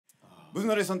무슨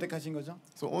노래 선택하신 거죠?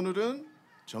 그래서 오늘은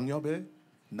정엽의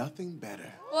Nothing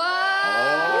Better.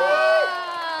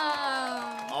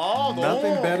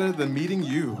 Nothing better than meeting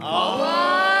you.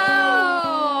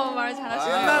 와우, 말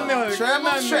잘하시네요. 끝났네요.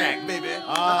 트래블트랙, baby.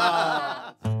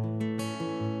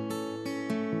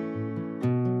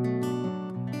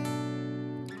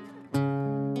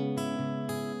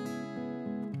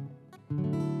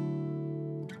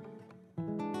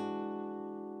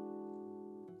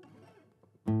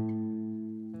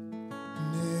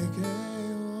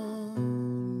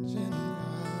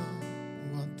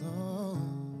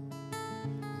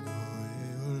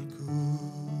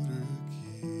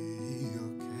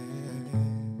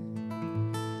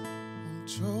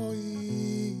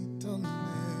 멈춰있던 내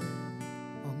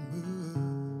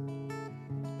마음은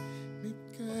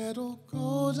밉게도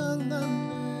고장난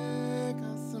내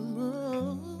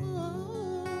가슴은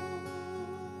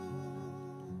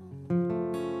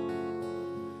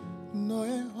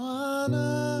너의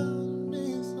환한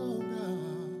미소가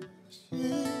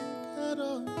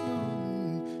시끄러운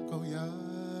거야.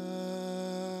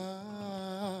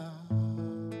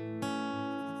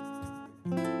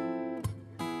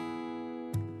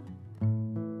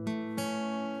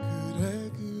 그래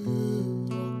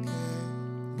그렇게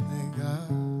내가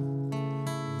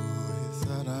너의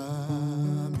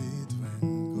사람이 된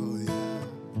거야.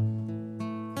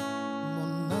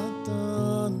 못났던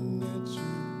내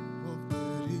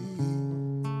추억들이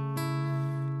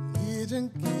이젠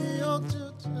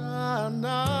기억주잖아.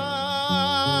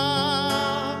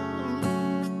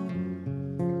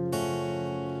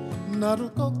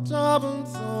 나를 꼭 잡은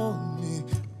손이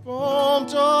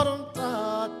봄처럼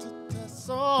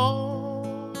따뜻했어.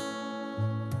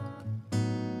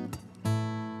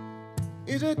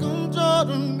 이제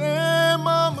꿈처럼 내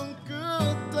맘은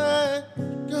그때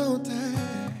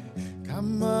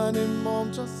가만히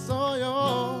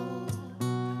멈췄어요.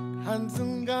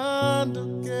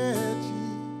 한순간도 깨지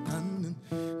않는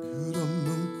그런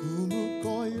눈 꿈을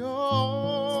꿔요.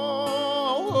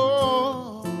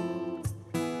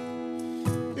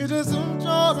 이제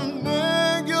숨처럼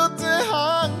내 곁에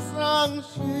항상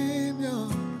쉬며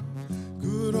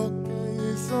그렇게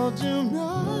있어주면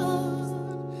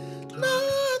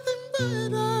Nothing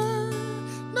better,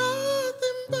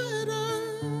 nothing better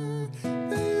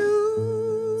than you.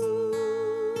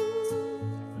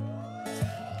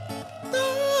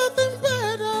 Nothing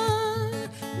better,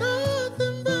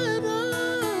 nothing better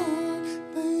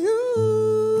than you.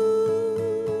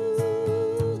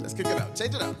 Let's kick it out.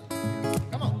 Change it up.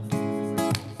 Come on.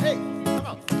 Hey, come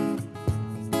on.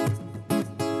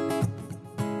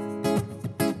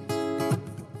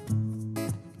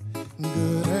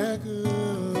 그래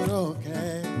그렇게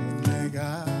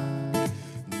내가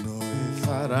너의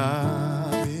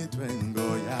사람이 된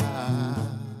거야.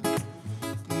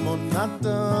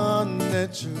 못났던 내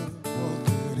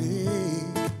추억들이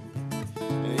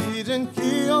이젠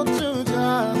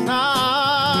기억주잖아.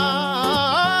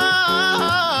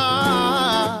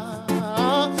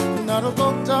 나를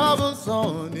꼭 잡은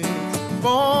손이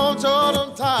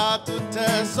봄처럼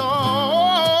따뜻해서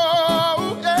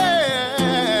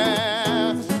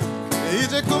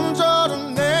이제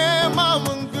꿈처럼 내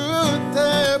맘은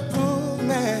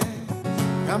그때뿐에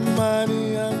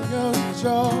가만히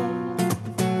안겨있죠.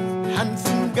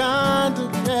 한순간도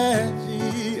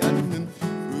깨지 않는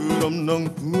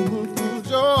끝없는 꿈을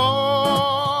꾸죠.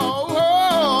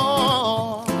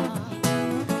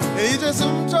 이제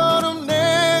숨처럼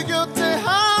내 곁에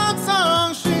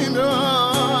항상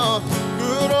쉬며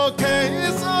그렇게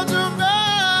있어주면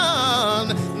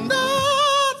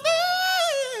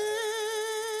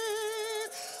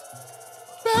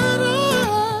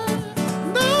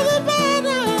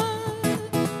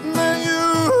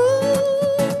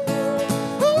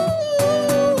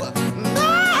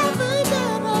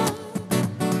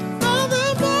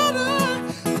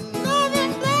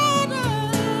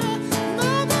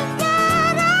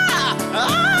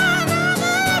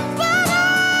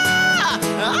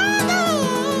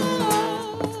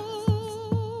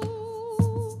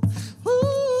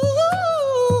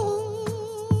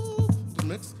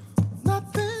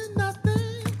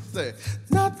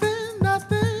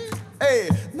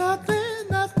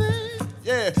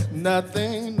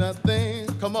Nothing, nothing,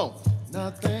 come on.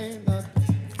 Nothing, nothing,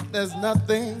 there's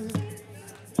nothing.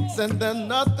 Said there's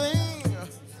nothing.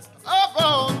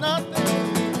 Oh,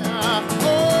 nothing.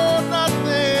 Oh,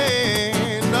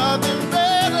 nothing. Nothing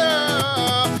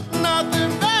better.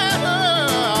 Nothing better.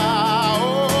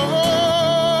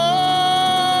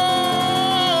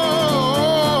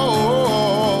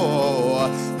 Oh,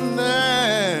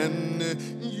 than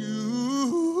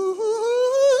you.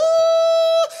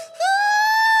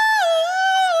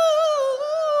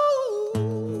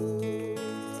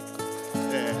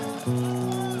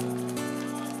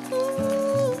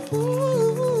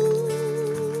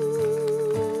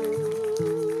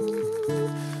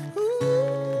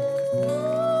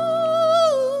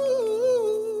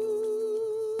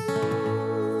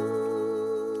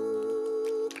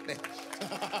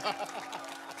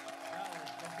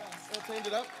 Change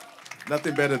it up.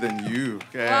 Nothing better than you.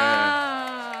 예.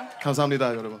 와.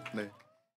 감사합니다, 여러분. 네.